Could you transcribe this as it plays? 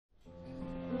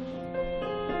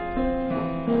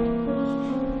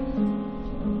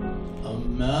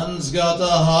man's got a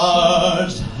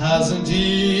heart, hasn't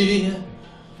he?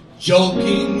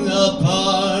 Joking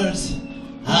apart,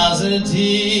 hasn't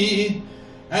he?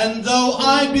 And though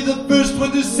I'd be the first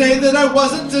one to say that I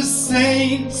wasn't a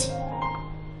saint,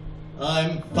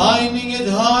 I'm finding it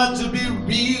hard to be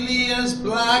really as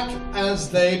black as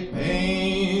they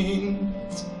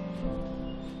paint.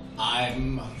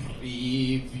 I'm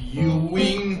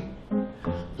reviewing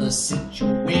the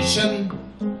situation.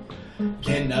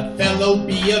 Can a fellow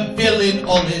be a villain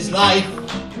all his life?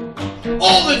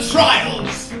 All the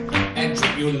trials and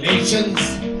tribulations,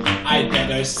 I'd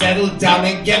better settle down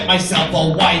and get myself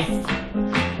a wife.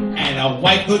 And a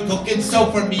wife who'd cook and sew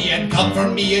for me and come for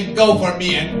me and go for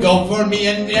me and go for me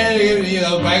and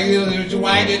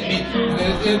wag at me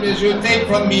and she'll take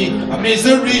from me. A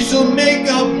misery she'll make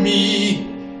of me.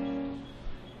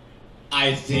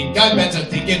 I think I better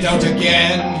think it out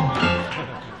again.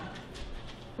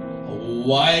 A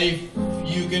wife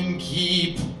you can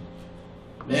keep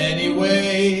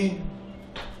anyway.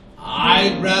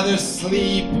 I'd rather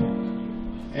sleep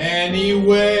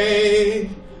anyway.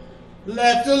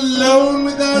 Left alone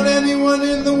without anyone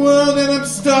in the world, and I'm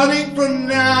starting from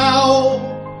now.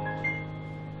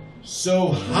 So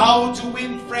how to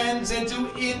win friends and to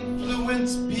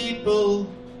influence people?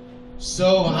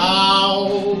 So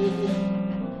how?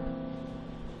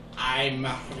 I'm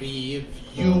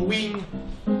reviewing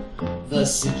the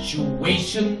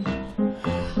situation.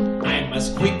 I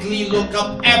must quickly look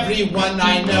up everyone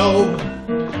I know.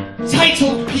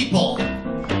 Titled people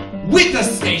with a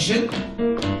station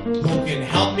who can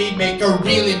help me make a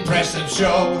real impressive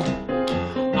show.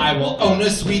 I will own a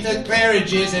suite of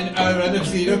Claridges and run a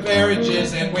fleet of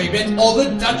marriages and wave at all the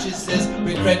duchesses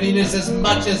with friendliness as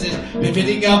much as is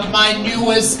befitting of my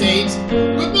new estate.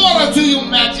 Good morning to you,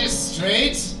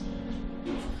 magistrate.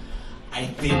 I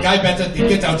think I better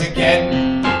think it out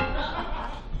again.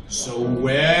 So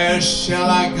where shall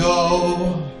I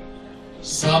go?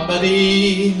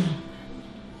 Somebody.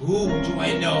 Who do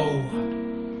I know?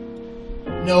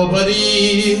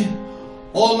 Nobody.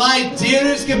 All my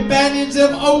dearest companions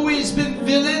have always been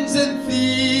villains and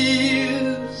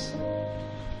thieves.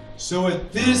 So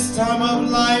at this time of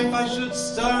life I should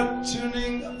start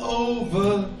turning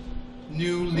over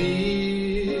new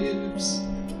leaves.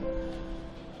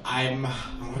 I'm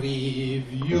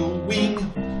reviewing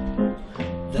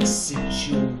the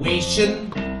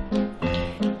situation.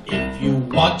 If you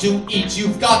want to eat,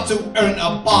 you've got to earn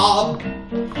a bob.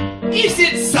 Is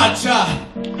it such a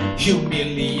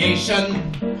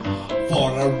humiliation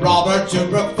for a robber to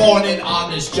perform an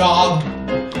honest job?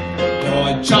 No,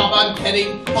 a job I'm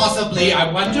getting, possibly.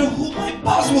 I wonder who my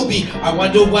boss will be. I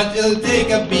wonder what he'll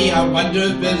think of me. I wonder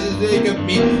if he'll think of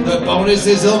me. The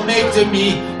bonuses he'll make to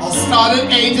me. I'll start at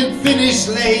 8 and finish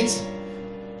late.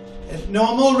 At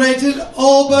normal rate at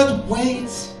all, but wait.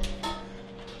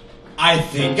 I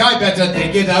think I better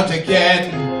think it out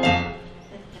again.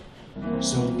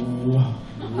 So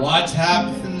what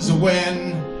happens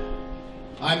when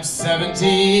I'm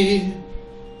 70?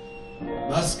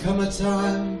 Must come a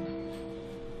time,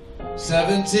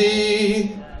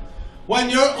 70, when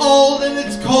you're old and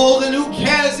it's cold and who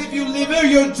cares if you live or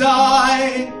you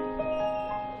die?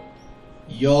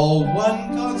 Your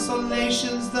one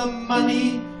consolation's the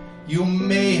money you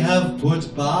may have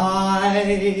put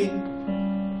by.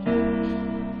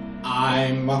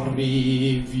 I'm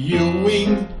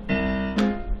reviewing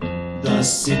the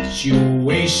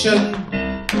situation.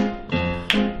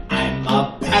 I'm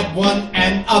a bad one,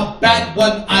 and a bad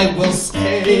one I will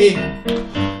say.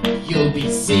 You'll be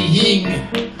seeing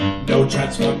no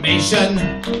transformation,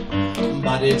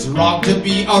 but it's wrong to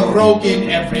be a rogue in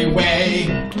every way.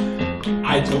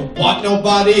 I don't want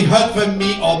nobody hurt for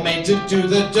me or made to do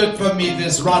the dirt for me.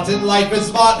 This rotten life is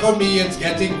hard for me, it's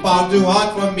getting far too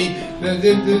hard for me.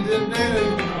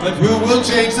 But who will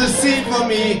change the scene for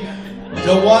me?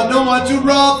 Don't want no one to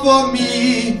rob for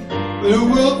me. Who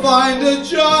will find a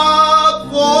job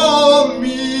for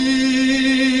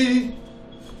me?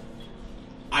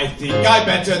 I think I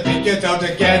better think it out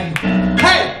again.